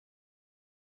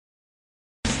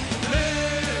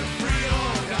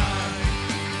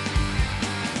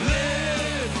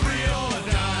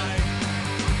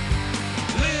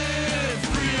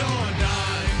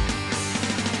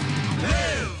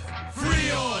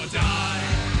or die.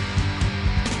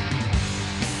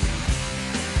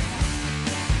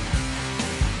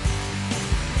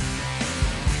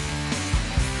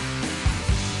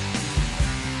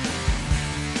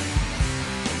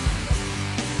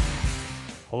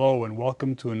 Hello and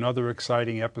welcome to another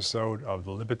exciting episode of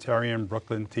the Libertarian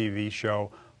Brooklyn TV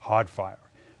show, Hardfire.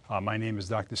 My name is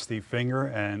Dr. Steve Finger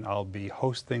and I'll be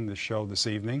hosting the show this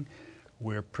evening.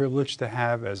 We're privileged to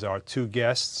have as our two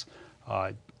guests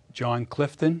John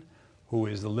Clifton, who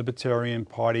is the Libertarian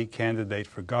Party candidate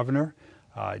for governor.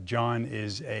 John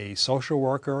is a social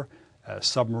worker, a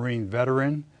submarine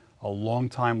veteran, a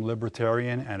longtime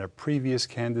libertarian, and a previous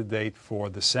candidate for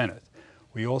the Senate.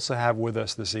 We also have with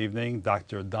us this evening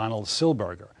Dr. Donald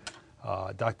SILBERGER.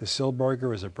 Dr.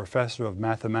 SILBERGER is a professor of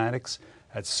mathematics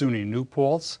at SUNY New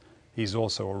Paltz. He's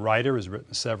also a writer, has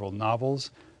written several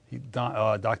novels.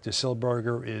 Dr.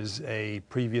 SILBERGER is a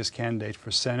previous candidate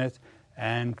for Senate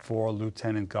and for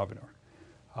lieutenant governor.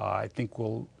 I think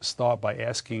we'll start by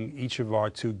asking each of our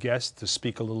two guests to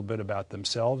speak a little bit about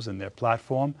themselves and their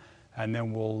platform, and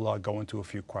then we'll go into a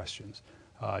few questions.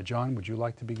 John, would you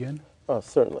like to begin?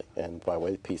 Certainly, and by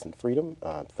way of peace and freedom,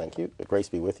 thank you. Grace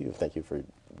be with you. Thank you for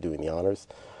doing the honors.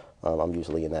 I'm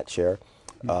usually in that chair.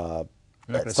 You're not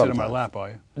going to sit in my lap,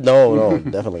 are you? No,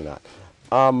 definitely not.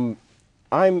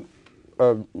 I'm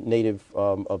a native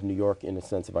of New York in the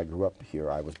sense of I grew up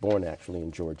here. I was born actually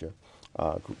in Georgia,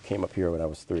 came up here when I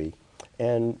was 3,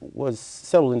 and was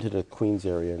settled into the Queens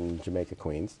area in Jamaica,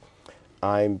 Queens.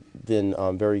 I've been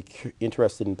very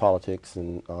interested in politics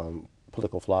and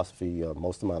political philosophy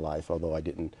most of my life, although I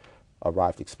didn't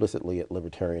arrive explicitly at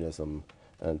libertarianism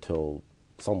until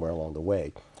somewhere along the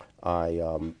way. I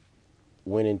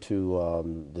went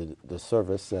into the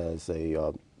service as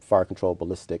a fire control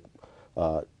ballistic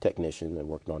technician and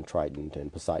worked on Trident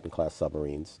and Poseidon-class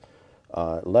submarines.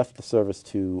 Left the service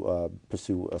to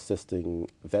pursue assisting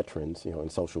veterans, in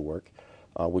social work,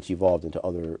 which evolved into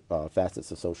other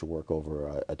facets of social work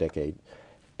over a decade.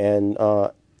 And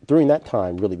during that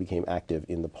time, really became active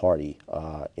in the party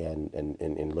and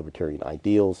in libertarian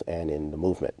ideals and in the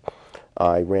movement.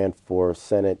 I ran for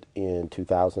Senate in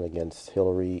 2000 against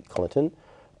Hillary Clinton.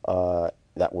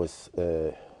 That was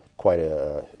quite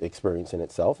an experience in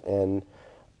itself, and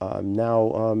I'm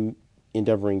now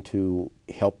endeavoring to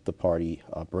help the party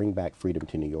bring back freedom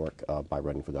to New York by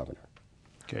running for governor.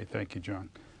 Okay, thank you, John.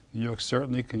 New York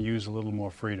certainly can use a little more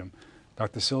freedom.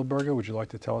 Dr. SILBERGER, would you like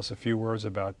to tell us a few words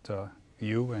about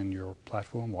you and your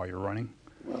platform while you're running?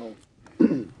 Well,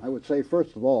 I would say,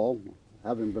 first of all,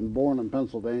 having been born in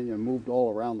Pennsylvania and moved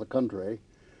all around the country,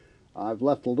 I've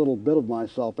left a little bit of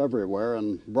myself everywhere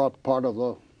and brought part of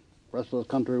the rest of the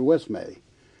country with me.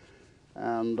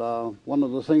 And one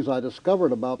of the things I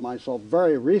discovered about myself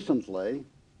very recently,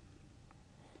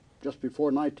 just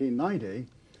before 1990,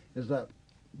 is that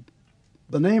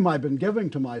the name I've been giving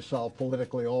to myself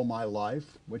politically all my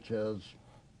life, which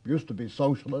used to be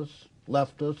socialist,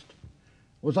 leftist,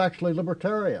 was actually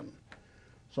libertarian.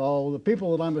 So the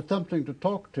people that I'm attempting to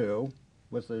talk to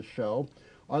with this show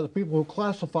are the people who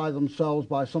classify themselves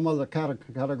by some other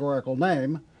categorical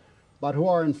name, but who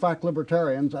are in fact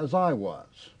libertarians as I was,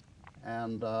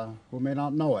 and who may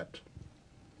not know it.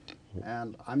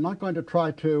 And I'm not going to try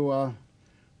to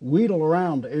wheedle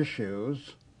around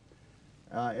issues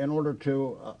in order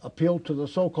to appeal to the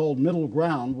so-called middle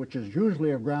ground, which is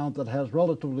usually a ground that has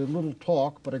relatively little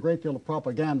talk but a great deal of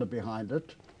propaganda behind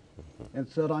it.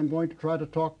 Instead, I'm going to try to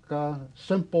talk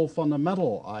simple,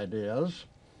 fundamental ideas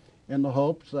in the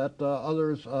hopes that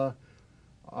others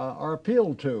are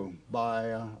appealed to by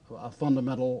a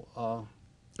fundamental,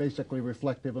 basically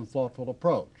reflective and thoughtful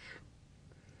approach.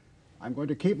 I'm going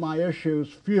to keep my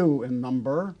issues few in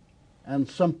number and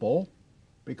simple,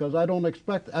 because I don't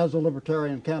expect, as a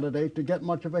libertarian candidate, to get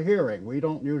much of a hearing. We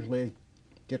don't usually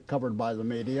get covered by the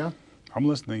media. I'm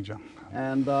listening, John.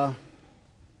 And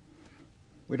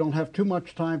we don't have too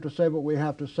much time to say what we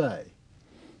have to say.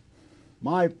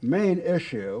 My main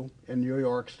issue in New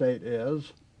York State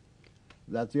is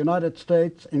that the United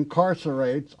States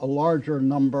incarcerates a larger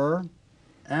number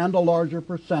and a larger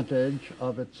percentage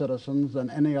of its citizens than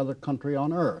any other country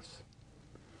on earth.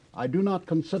 I do not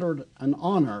consider it an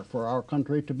honor for our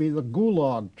country to be the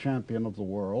gulag champion of the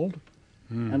world,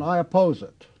 and I oppose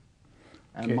it.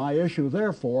 And Okay. my issue,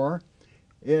 therefore,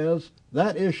 is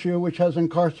that issue which has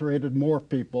incarcerated more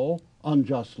people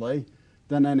unjustly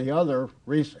than any other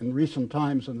in recent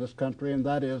times in this country, and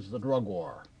that is the drug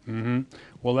war.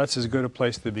 Well, that's as good a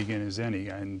place to begin as any,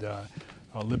 and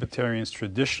libertarians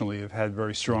traditionally have had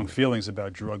very strong feelings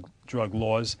about drug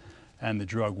laws and the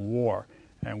drug war,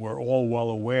 and we're all well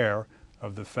aware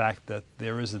of the fact that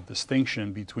there is a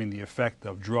distinction between the effect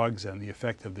of drugs and the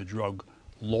effect of the drug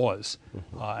laws.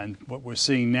 And what we're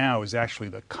seeing now is actually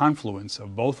the confluence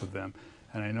of both of them.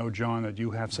 And I know, John, that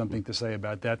you have something to say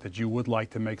about that, that you would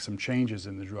like to make some changes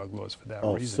in the drug laws for that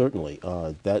reason. Certainly.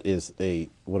 That is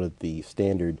one of the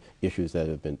standard issues that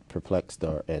have been perplexed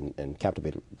and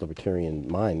captivated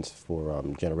libertarian minds for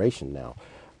generation now.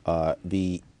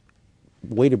 The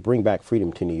way to bring back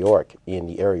freedom to New York in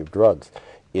the area of drugs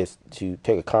is to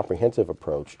take a comprehensive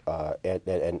approach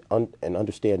and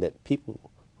understand that people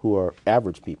who are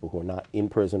average people who are not in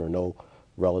prison or no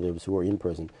relatives who are in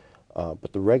prison,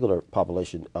 but the regular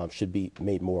population should be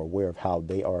made more aware of how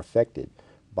they are affected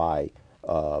by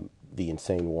the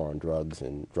insane war on drugs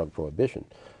and drug prohibition.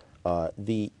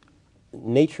 The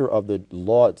nature of the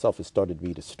law itself has started to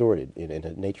be distorted in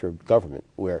the nature of government,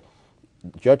 where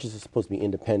judges are supposed to be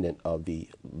independent of the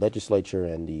legislature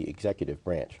and the executive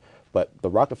branch. But the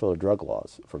Rockefeller drug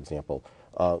laws, for example,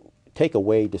 take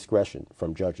away discretion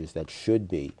from judges that should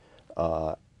be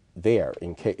there.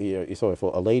 So if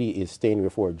a lady is standing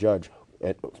before a judge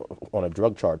on a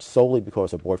drug charge solely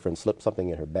because her boyfriend slipped something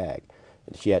in her bag,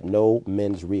 and she had no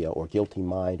mens rea or guilty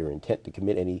mind or intent to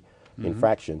commit any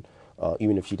infraction,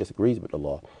 even if she disagrees with the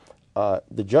law,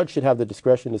 the judge should have the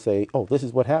discretion to say, oh, this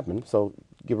is what happened, so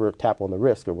give her a tap on the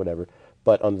wrist or whatever.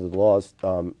 But under the laws,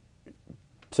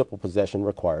 simple possession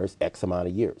requires X amount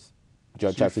of years. The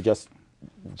judge has to just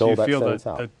dole that sentence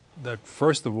out. That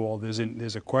first of all, there's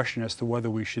a question as to whether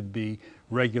we should be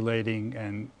regulating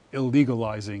and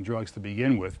illegalizing drugs to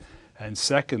begin with, and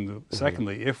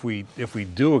secondly, if we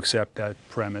do accept that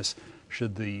premise,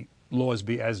 should the laws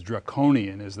be as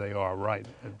draconian as they are right?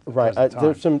 Right.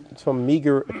 There's some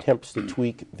meager attempts to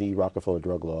tweak the Rockefeller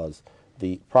drug laws.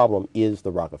 The problem is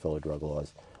the Rockefeller drug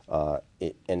laws,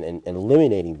 and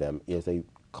eliminating them is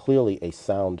clearly a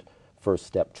sound first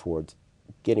step towards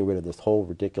getting rid of this whole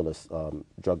ridiculous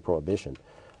drug prohibition.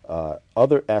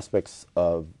 Other aspects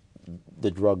of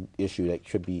the drug issue that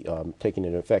should be taken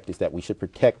into effect is that we should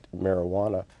protect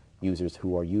marijuana users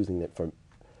who are using it for,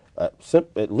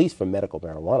 at least for medical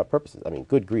marijuana purposes. I mean,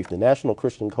 good grief, the National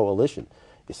Christian Coalition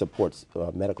supports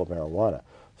medical marijuana.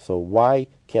 So why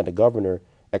can't a governor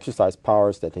exercise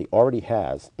powers that he already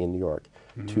has in New York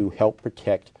to help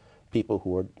protect people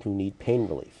who need pain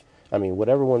relief? I mean,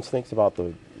 whatever one thinks about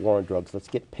the war on drugs, let's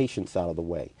get patients out of the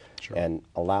way and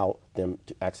allow them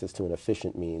access to an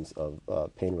efficient means of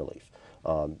pain relief.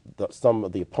 Some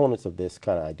of the opponents of this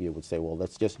kind of idea would say, well,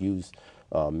 let's just use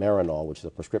Marinol, which is a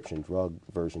prescription drug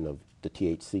version of the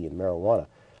THC in marijuana.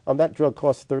 That drug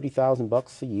costs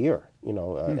 $30,000 a year. You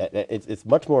know, it's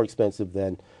much more expensive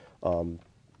than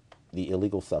the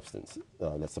illegal substance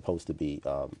that's supposed to be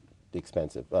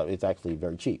expensive. It's actually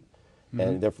very cheap.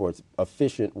 And therefore, it's an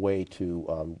efficient way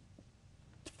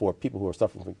for people who are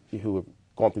suffering, who have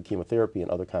gone through chemotherapy and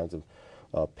other kinds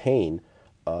of pain,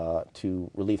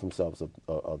 to relieve themselves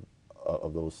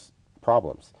of those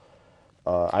problems.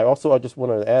 I just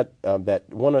want to add that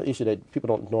one issue that people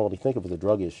don't normally think of as a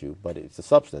drug issue, but it's a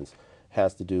substance,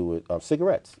 has to do with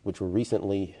cigarettes, which were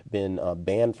recently been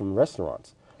banned from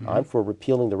restaurants. I'm for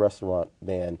repealing the restaurant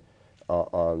ban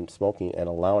on smoking and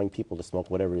allowing people to smoke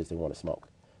whatever it is they want to smoke.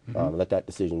 Let that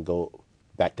decision go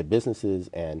back to businesses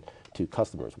and to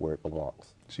customers where it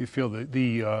belongs. So you feel that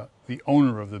the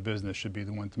owner of the business should be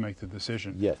the one to make the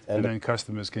decision? Yes. And then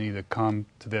customers can either come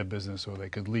to their business or they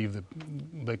could leave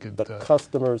the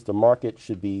customers, the market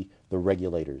should be the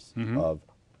regulators of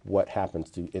what happens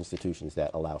to institutions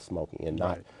that allow smoking, and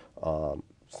not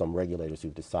some regulators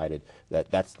who've decided that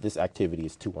this activity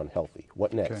is too unhealthy.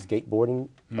 What next? Okay. Skateboarding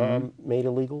made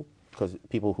illegal because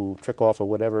people who trick off or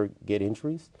whatever get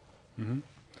injuries?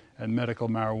 And medical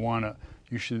marijuana,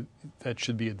 that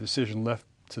should be a decision left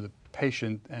to the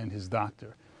patient and his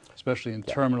doctor, especially in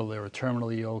there are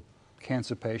terminally ill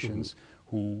cancer patients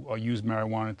who use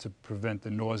marijuana to prevent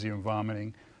the nausea and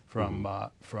vomiting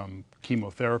from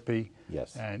chemotherapy,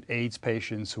 and AIDS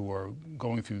patients who are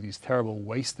going through these terrible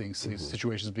wasting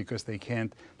situations because they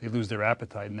lose their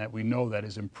appetite, and that we know that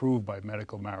is improved by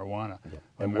medical marijuana.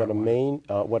 And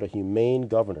what a humane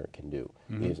governor can do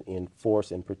is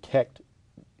enforce and protect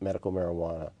medical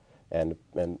marijuana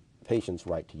and patients'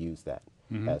 right to use that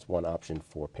as one option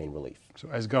for pain relief. So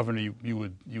as governor, you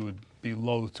would be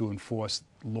loath to enforce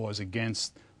laws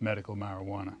against medical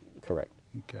marijuana? Correct.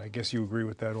 Okay, I guess you agree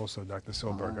with that also, Dr.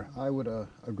 Silberger. I would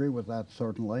agree with that,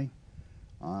 certainly.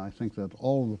 I think that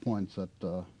all of the points that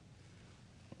the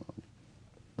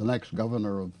next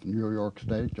governor of New York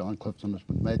State, John Clifton, has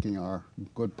been making are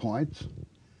good points.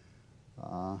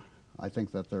 I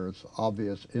think that there's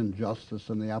obvious injustice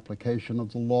in the application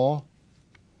of the law.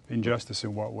 Injustice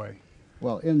in what way?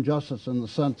 Well, injustice in the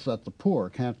sense that the poor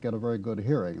can't get a very good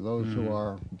hearing. Those who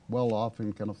are well off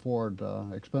and can afford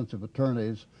expensive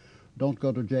attorneys don't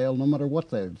go to jail no matter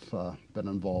what they've been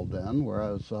involved in,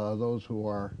 whereas those who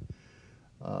are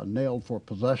nailed for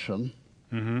possession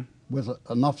with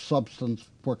enough substance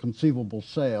for conceivable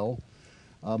sale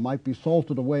might be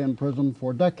salted away in prison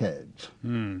for decades.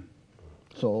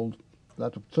 So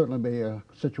that would certainly be a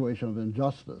situation of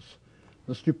injustice.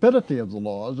 The stupidity of the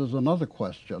laws is another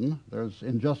question. There's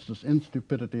injustice in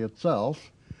stupidity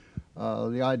itself.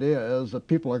 The idea is that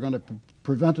people are going to be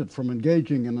prevented from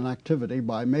engaging in an activity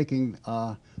by making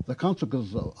the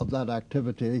consequences of that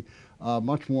activity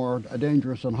much more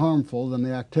dangerous and harmful than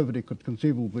the activity could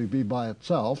conceivably be by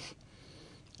itself.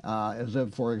 As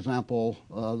if, for example,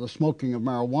 the smoking of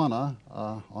marijuana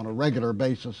on a regular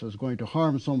basis is going to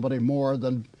harm somebody more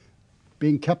than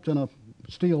being kept in a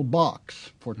steel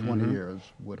box for 20 years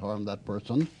would harm that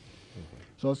person.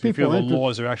 So if You people feel the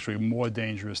laws are actually more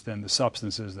dangerous than the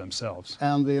substances themselves.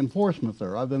 and the enforcement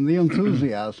thereof, and the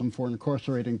enthusiasm for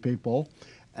incarcerating people,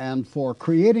 and for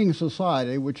creating a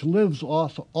society which lives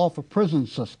off a prison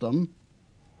system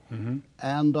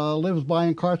and lives by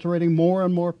incarcerating more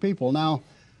and more people. Now,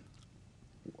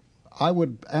 I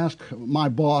would ask my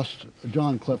boss,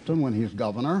 John Clifton, when he's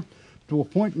governor, to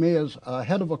appoint me as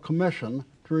head of a commission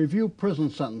to review prison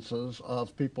sentences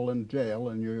of people in jail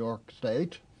in New York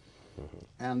State.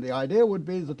 And the idea would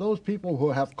be that those people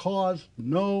who have caused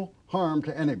no harm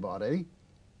to anybody,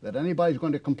 that anybody's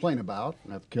going to complain about,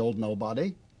 and have killed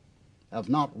nobody, have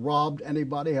not robbed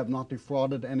anybody, have not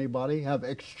defrauded anybody, have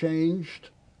exchanged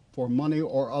for money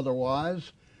or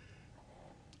otherwise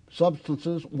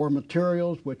substances or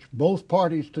materials which both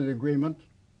parties to the agreement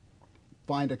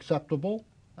find acceptable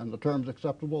and the terms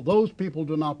acceptable, those people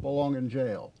do not belong in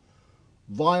jail.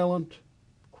 Violent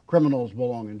criminals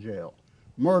belong in jail.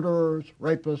 Murderers,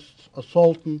 rapists,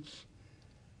 assaultants,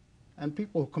 and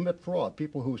people who commit fraud,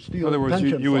 people who steal In other words,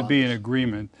 pension you would be in funds.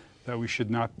 agreement that we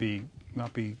should not be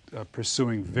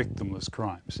pursuing victimless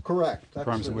crimes. Correct. That's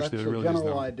crimes in which the there really is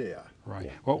general no- idea. Right.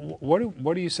 Yeah. Well,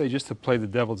 what do you say, just to play the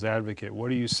devil's advocate, what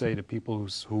do you say to people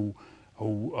who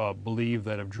believe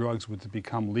that if drugs were to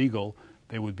become legal,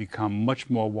 they would become much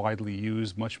more widely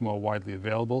used, much more widely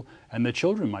available, and that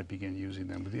children might begin using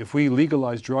them? If we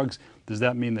legalize drugs, does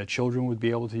that mean that children would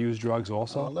be able to use drugs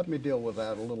also? Let me deal with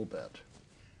that a little bit.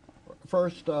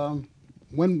 First,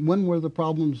 when were the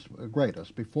problems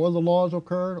greatest? Before the laws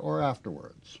occurred or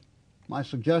afterwards? My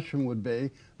suggestion would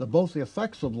be that both the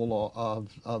effects of the law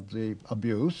of the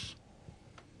abuse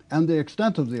and the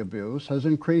extent of the abuse has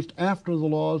increased after the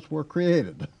laws were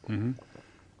created.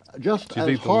 Just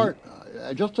as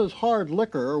hard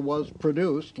liquor was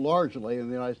produced largely in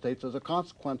the United States as a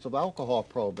consequence of alcohol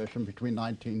prohibition between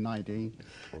 1919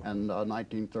 and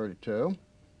 1932.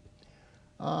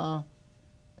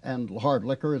 And hard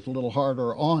liquor is a little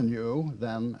harder on you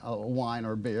than wine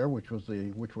or beer, which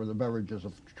were the beverages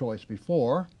of choice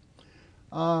before.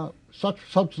 Such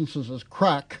substances as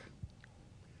crack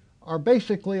are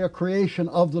basically a creation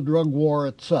of the drug war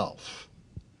itself.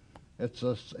 It's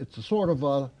the sort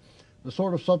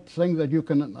of thing that you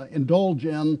can indulge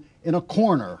in a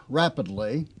corner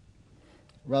rapidly,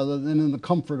 rather than in the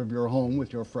comfort of your home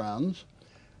with your friends.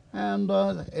 And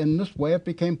in this way, it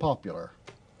became popular.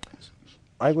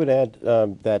 I would add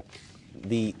that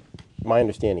my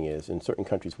understanding is in certain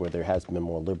countries where there has been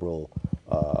more liberal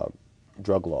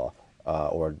drug law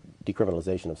or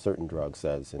decriminalization of certain drugs,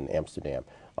 as in Amsterdam,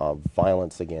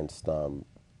 violence against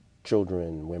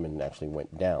children, women actually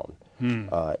went down.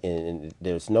 And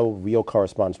there's no real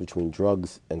correspondence between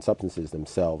drugs and substances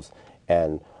themselves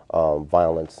and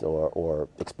violence or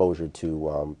exposure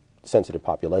to sensitive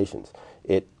populations.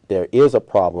 There is a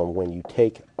problem when you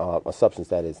take a substance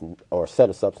that is, or a set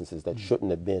of substances that shouldn't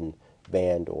have been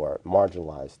banned or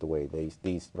marginalized the way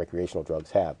these recreational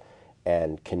drugs have,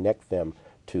 and connect them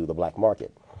to the black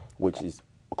market, which is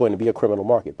going to be a criminal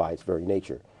market by its very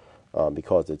nature,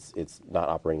 because it's not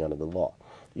operating under the law.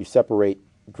 You separate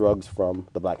drugs from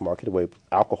the black market the way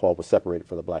alcohol was separated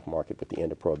from the black market with the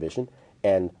end of Prohibition,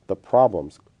 and the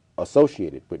problems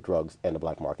associated with drugs and the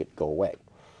black market go away.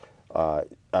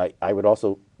 I would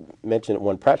also mention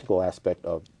one practical aspect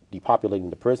of depopulating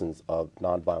the prisons of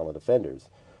nonviolent offenders,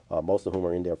 most of whom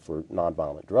are in there for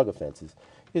nonviolent drug offenses,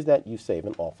 is that you save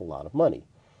an awful lot of money.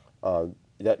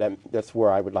 That's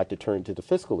where I would like to turn to the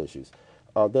fiscal issues.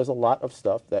 There's a lot of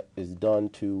stuff that is done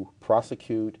to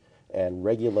prosecute and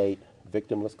regulate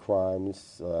victimless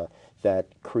crimes that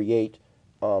create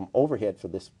overhead for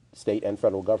this state and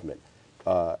federal government.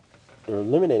 They're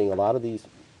eliminating a lot of these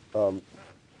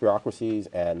bureaucracies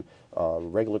and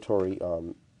regulatory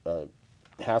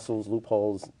hassles,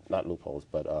 loopholes, not loopholes,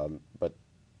 but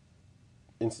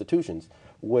institutions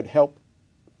would help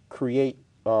create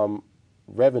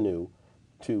revenue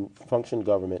to function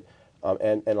government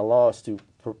and allow us to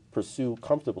pursue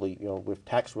comfortably, with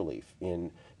tax relief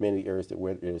in many areas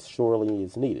where it is sorely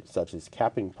is needed, such as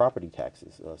capping property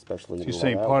taxes, especially in You're Long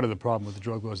saying Island. part of the problem with the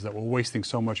drug laws is that we're wasting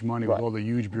so much money with Right. all the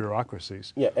huge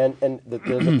bureaucracies. Yeah, and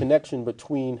there's a connection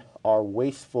between our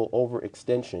wasteful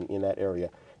overextension in that area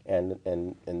and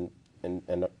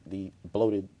the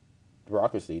bloated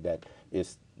bureaucracy that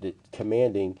is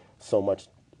commanding so much,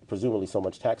 presumably so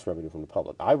much tax revenue from the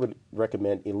public. I would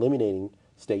recommend eliminating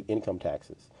state income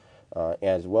taxes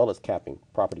as well as capping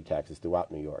property taxes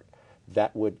throughout New York.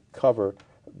 That would cover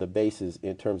the bases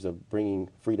in terms of bringing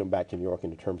freedom back to New York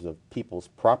in terms of people's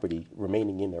property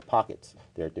remaining in their pockets,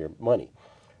 their money.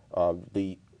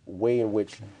 The way in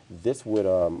which this would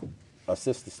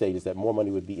assist the state is that more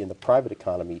money would be in the private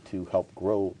economy to help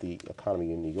grow the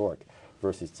economy in New York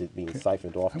versus it being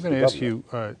siphoned off. I'm to going the to ask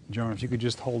government. you, John, if you could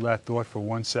just hold that thought for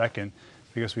 1 second,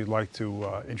 because we'd like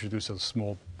to introduce a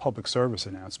small public service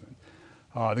announcement.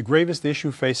 The gravest issue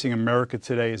facing America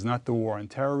today is not the war on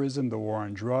terrorism, the war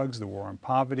on drugs, the war on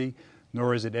poverty,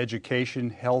 nor is it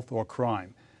education, health, or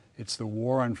crime. It's the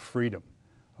war on freedom.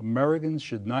 Americans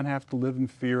should not have to live in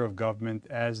fear of government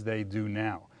as they do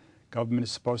now. Government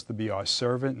is supposed to be our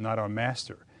servant, not our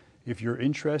master. If you're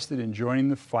interested in joining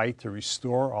the fight to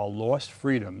restore our lost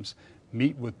freedoms,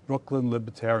 meet with Brooklyn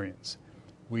Libertarians.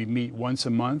 We meet once a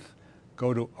month.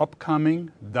 Go to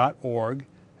upcoming.org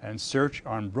and search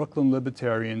on Brooklyn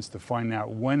Libertarians to find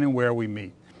out when and where we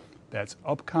meet. That's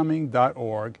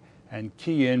upcoming.org and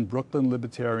key in Brooklyn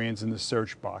Libertarians in the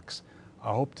search box.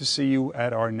 I hope to see you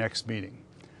at our next meeting.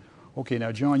 Okay,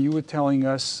 now John, you were telling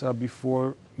us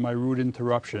before my rude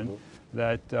interruption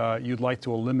that you'd like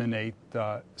to eliminate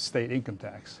state income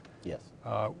tax. Yes.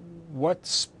 What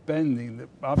spending,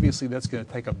 obviously that's going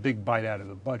to take a big bite out of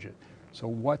the budget. So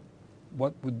what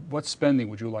spending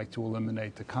would you like to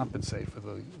eliminate to compensate for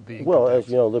the income Well, tax?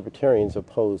 as you know, libertarians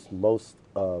oppose most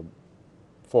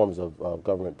forms of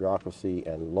government bureaucracy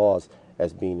and laws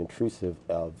as being intrusive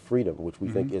of freedom, which we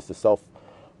think is the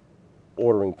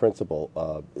self-ordering principle.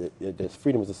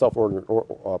 Freedom is the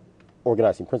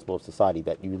self-organizing principle of society,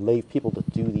 that you leave people to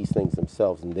do these things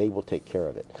themselves and they will take care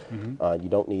of it. You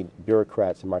don't need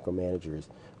bureaucrats and micromanagers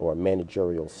or a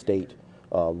managerial state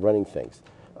running things.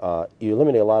 You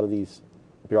eliminate a lot of these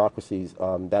bureaucracies.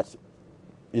 That's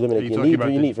eliminate the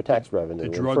need for tax revenue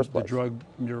in the first place. The drug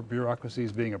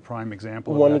bureaucracies being a prime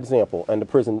example One of that? example, and the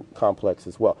prison complex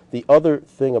as well. The other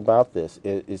thing about this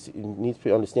is you need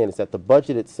to understand is that the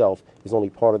budget itself is only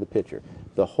part of the picture.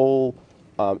 The whole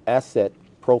asset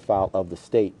profile of the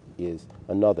state is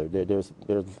another. There's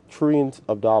trillions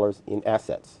of dollars in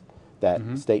assets that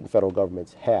state and federal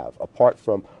governments have, apart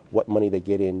from what money they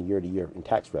get in year to year in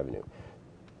tax revenue.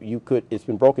 It's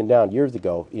been broken down years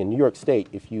ago in New York State.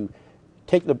 If you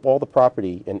take all the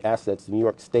property and assets the New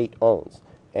York State owns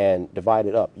and divide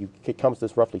it up, it comes to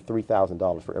roughly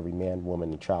 $3,000 for every man,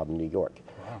 woman, and child in New York.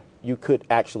 Wow. You could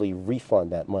actually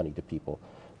refund that money to people.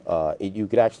 You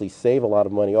could actually save a lot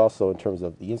of money also in terms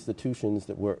of the institutions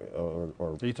that were,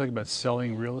 Are you talking about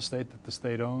selling real estate that the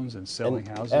state owns and selling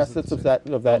houses? assets of that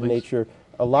that nature.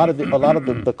 A lot of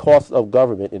the cost of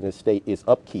government in the state is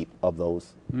upkeep of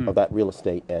those of that real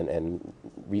estate and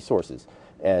resources,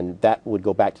 and that would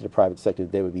go back to the private sector.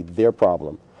 They would be their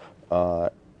problem,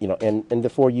 and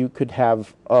therefore you could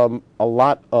have a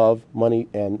lot of money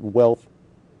and wealth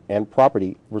and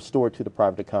property restored to the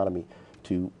private economy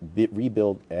to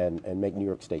rebuild and make New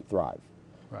York State thrive.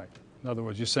 Right. In other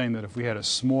words, you're saying that if we had a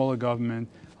smaller government,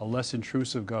 a less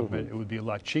intrusive government, it would be a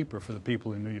lot cheaper for the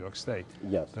people in New York State.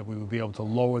 Yes. That we would be able to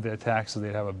lower their taxes,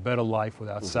 they'd have a better life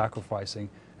without sacrificing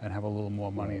and have a little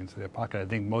more money into their pocket. I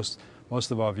think most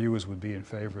of our viewers would be in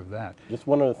favor of that. Just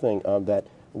one other thing,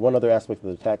 one other aspect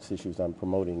of the tax issues I'm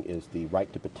promoting is the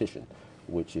right to petition,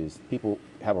 which is people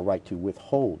have a right to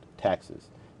withhold taxes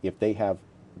if they have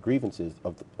grievances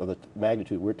of the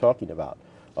magnitude we're talking about,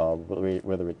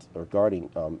 whether it's regarding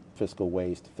fiscal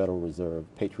waste, Federal Reserve,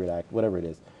 Patriot Act, whatever it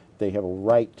is. They have a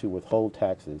right to withhold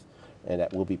taxes, and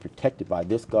that will be protected by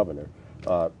this governor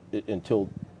until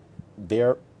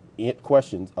their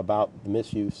questions about the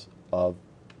misuse of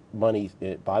money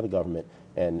by the government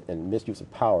and misuse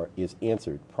of power is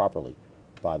answered properly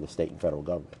by the state and federal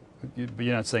government. But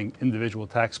you're not saying individual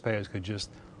taxpayers could just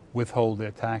withhold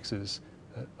their taxes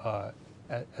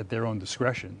at their own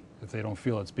discretion if they don't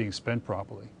feel it's being spent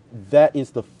properly. That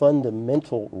is the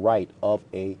fundamental right of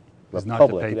a is not to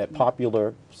republic, pay. that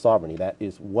popular sovereignty. That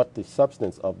is what the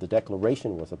substance of the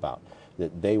Declaration was about,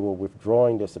 that they were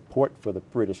withdrawing their support for the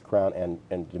British Crown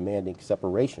and demanding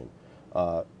separation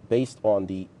based on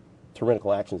the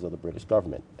tyrannical actions of the British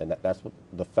government. And that's what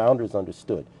the founders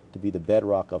understood to be the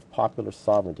bedrock of popular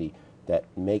sovereignty that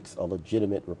makes a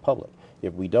legitimate republic.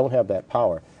 If we don't have that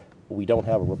power, we don't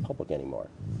have a republic anymore.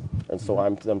 And so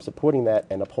I'm supporting that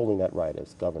and upholding that right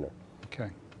as governor. Okay.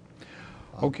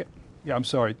 Okay. Yeah, I'm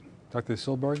sorry. Dr.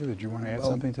 Silberger, did you want to add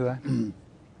something to that?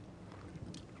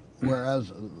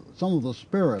 Whereas some of the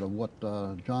spirit of what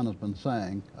John has been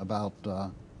saying about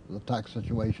the tax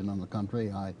situation in the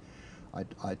country, I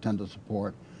tend to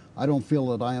support. I don't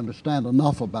feel that I understand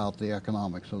enough about the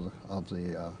economics of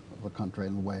the country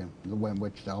and the way in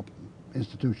which the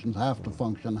institutions have to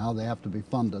function, how they have to be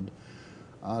funded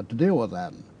to deal with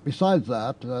that. Besides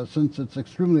that, since it's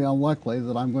extremely unlikely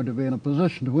that I'm going to be in a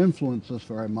position to influence this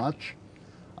very much,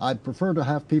 I'd prefer to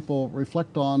have people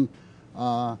reflect on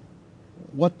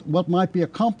what might be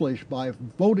accomplished by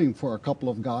voting for a couple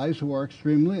of guys who are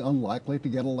extremely unlikely to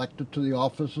get elected to the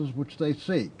offices which they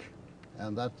seek.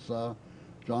 And that's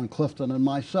John Clifton and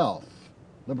myself.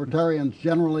 Libertarians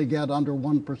generally get under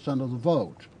 1% of the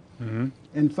vote. Mm-hmm.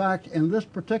 In fact, in this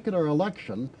particular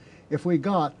election, if we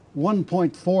got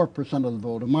 1.4% of the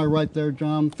vote, am I right there,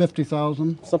 John?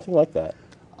 50,000? Something like that.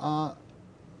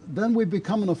 Then we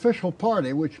become an official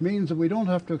party, which means that we don't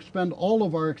have to expend all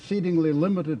of our exceedingly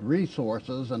limited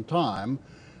resources and time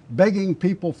begging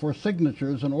people for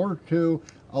signatures in order to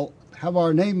have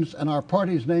our names and our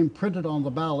party's name printed on the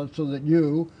ballot so that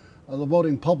you, the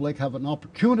voting public, have an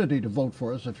opportunity to vote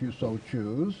for us if you so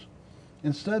choose.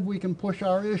 Instead, we can push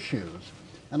our issues.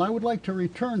 And I would like to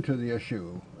return to the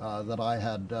issue that I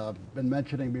had been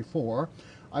mentioning before.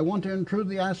 I want to intrude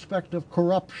the aspect of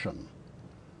corruption.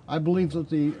 I believe that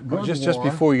the drug Just war...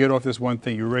 before we get off this one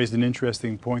thing, you raised an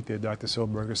interesting point there, Dr.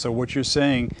 Silberger. So what you're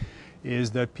saying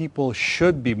is that people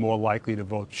should be more likely to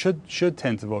vote, should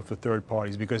tend to vote for third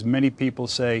parties, because many people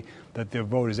say that their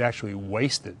vote is actually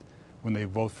wasted when they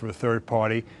vote for a third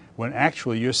party, when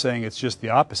actually you're saying it's just the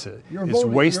opposite. Your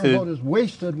vote is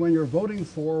wasted when you're voting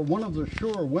for one of the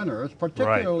sure winners,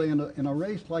 particularly in a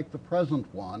race like the present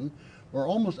one, where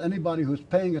almost anybody who's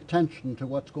paying attention to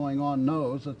what's going on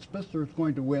knows that Spitzer is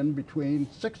going to win between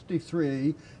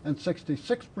 63 and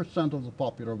 66% of the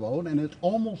popular vote, and it's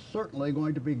almost certainly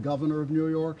going to be governor of New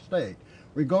York State,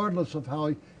 regardless of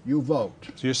how you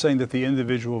vote. So you're saying that the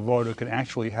individual voter can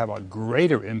actually have a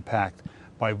greater impact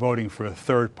by voting for a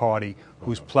third party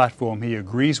whose platform he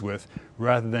agrees with,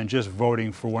 rather than just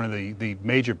voting for one of the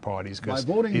major parties, because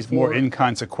he's more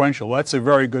inconsequential. That's a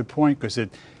very good point, because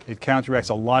it counteracts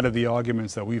a lot of the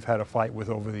arguments that we've had to fight with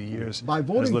over the years. By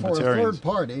voting for a third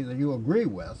party that you agree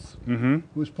with,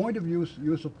 whose point of view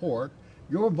you support,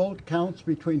 your vote counts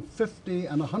between 50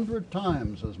 and 100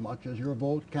 times as much as your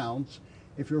vote counts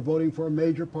if you're voting for a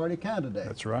major party candidate.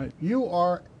 That's right. You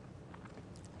are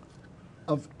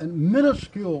of a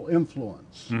minuscule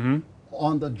influence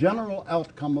on the general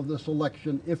outcome of this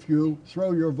election if you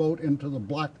throw your vote into the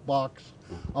black box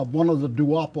of one of the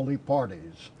duopoly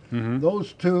parties.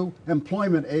 Those two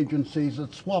employment agencies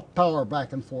that swap power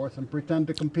back and forth and pretend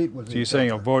to compete with each other. So you're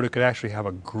saying a voter could actually have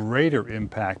a greater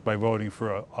impact by voting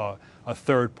for a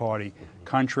third party,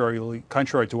 contrary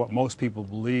to what most people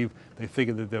believe. They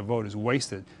figure that their vote is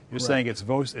wasted. You're saying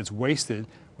it's wasted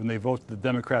when they vote the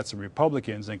Democrats and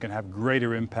Republicans, and can have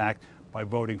greater impact by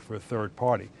voting for a third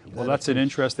party. Well, that's an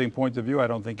interesting point of view. I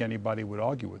don't think anybody would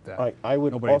argue with that. I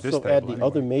would also add the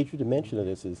other major dimension of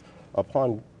this is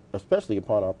especially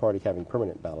upon our party having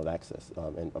permanent ballot access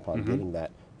and upon getting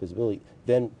that visibility,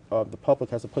 then the public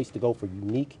has a place to go for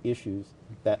unique issues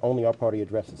that only our party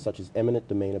addresses, such as eminent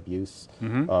domain abuse.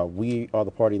 We are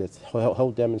the party that's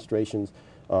held demonstrations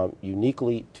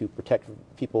uniquely to protect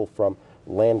people from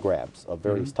land grabs of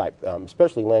various types,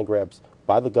 especially land grabs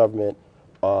by the government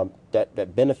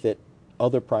that benefit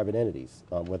other private entities,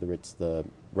 whether it's the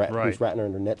Bruce Ratner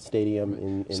Internet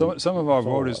Stadium. Some of our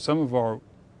voters, some of our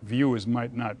viewers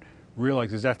might not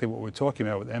realize exactly what we're talking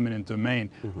about with eminent domain.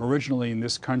 Originally in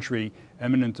this country,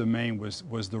 eminent domain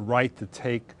was the right to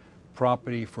take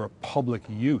property for public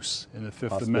use in the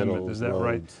Fifth Amendment. Is that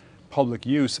right? Public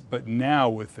use, but now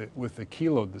with the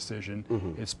Kelo decision,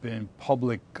 it's been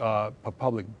public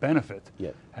benefit,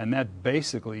 and that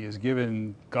basically is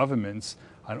giving governments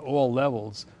on all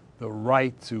levels the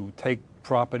right to take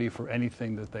property for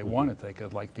anything that they want to take,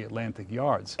 like the Atlantic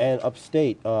Yards. And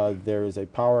upstate, there is a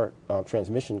power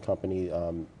transmission company,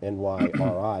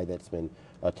 NYRI, that's been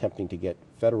attempting to get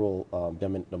federal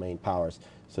domain powers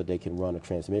so they can run a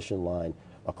transmission line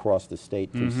across the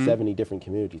state through 70 different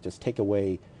communities. Just take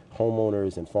away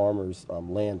homeowners and farmers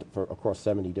land for across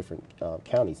 70 different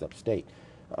counties upstate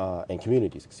and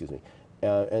communities, excuse me.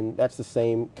 And that's the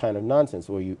same kind of nonsense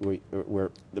where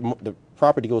the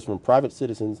property goes from private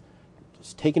citizens,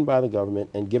 it's taken by the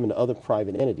government and given to other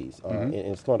private entities. And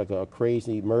it's kind of like a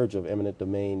crazy merge of eminent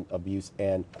domain abuse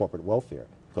and corporate welfare,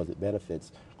 because it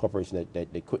benefits corporations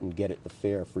that they couldn't get it the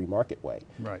fair free market way.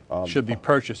 Right. Should be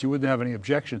purchased. You wouldn't have any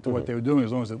objection to what they were doing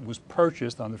as long as it was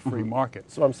purchased on the free market.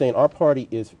 So I'm saying our party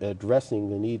is addressing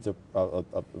the needs of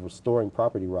restoring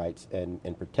property rights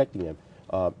and protecting them.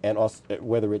 And also,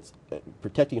 whether it's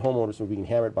protecting homeowners from being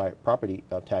hammered by property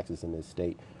taxes in this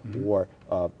state, or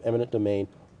eminent domain,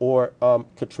 or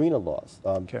Katrina laws.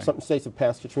 Some states have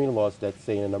passed Katrina laws that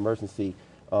say in an emergency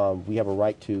we have a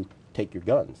right to take your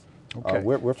guns. Okay.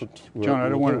 John, I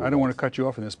don't want to cut you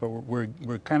off on this, but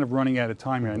we're kind of running out of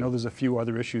time here. I know there's a few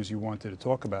other issues you wanted to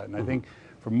talk about, and I think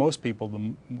for most people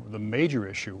the major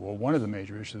issue, or one of the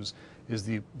major issues, is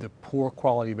the poor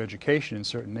quality of education in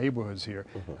certain neighborhoods here.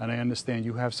 And I understand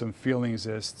you have some feelings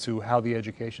as to how the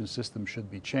education system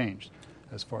should be changed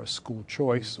as far as school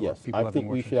choice. Or yes, people I think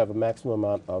we should have a maximum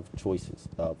amount of choices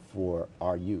for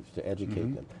our youth to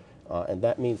educate them, and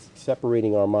that means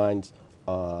separating our minds.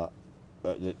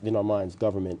 In our minds,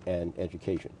 government and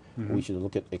education. We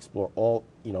should explore all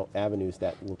avenues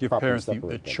that will give properly parents separate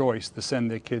the choice to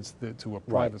send their kids to a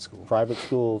private school. Private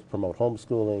schools promote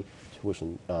homeschooling,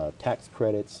 tuition tax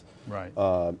credits, Right.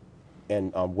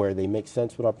 And where they make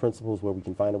sense with our principles, where we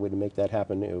can find a way to make that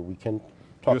happen, we can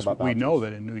talk Because about we know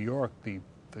boundaries. that in New York, the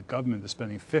government is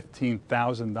spending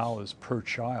 $15,000 per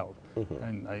child,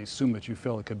 and I assume that you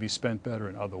feel it could be spent better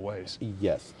in other ways.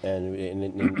 Yes,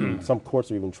 and some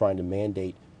courts are even trying to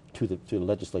mandate to the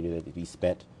legislature that it be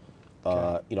spent,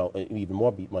 even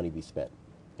more money be spent,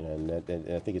 and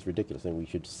I think it's ridiculous. And we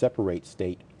should separate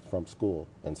state from school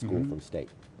and school from state.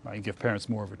 And give parents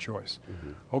more of a choice.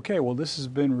 Okay, well, this has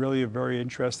been really a very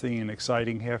interesting and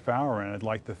exciting half hour, and I'd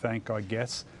like to thank our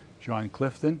guests, John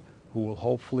Clifton, who will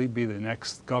hopefully be the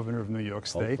next governor of New York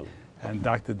State, Hopefully. and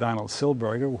Dr. Donald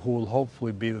Silberger, who will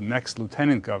hopefully be the next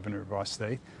lieutenant governor of our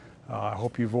state. I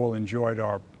hope you've all enjoyed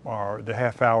the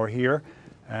half hour here,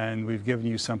 and we've given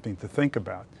you something to think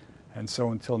about. And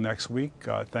so until next week,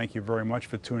 thank you very much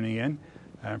for tuning in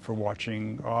and for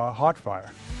watching Hardfire.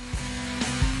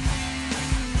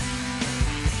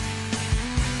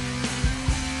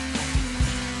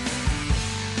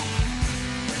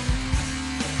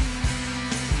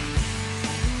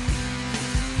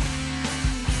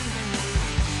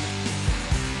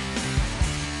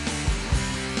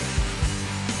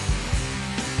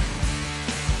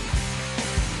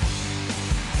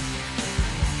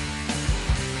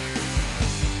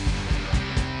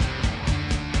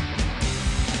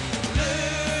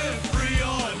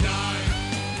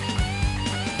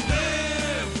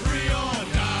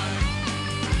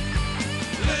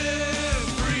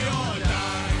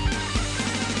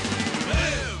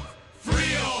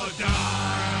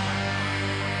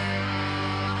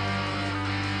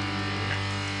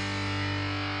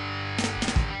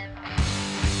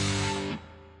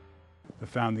 The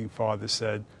founding fathers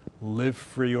said, live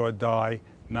free or die,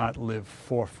 not live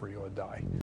for free or die.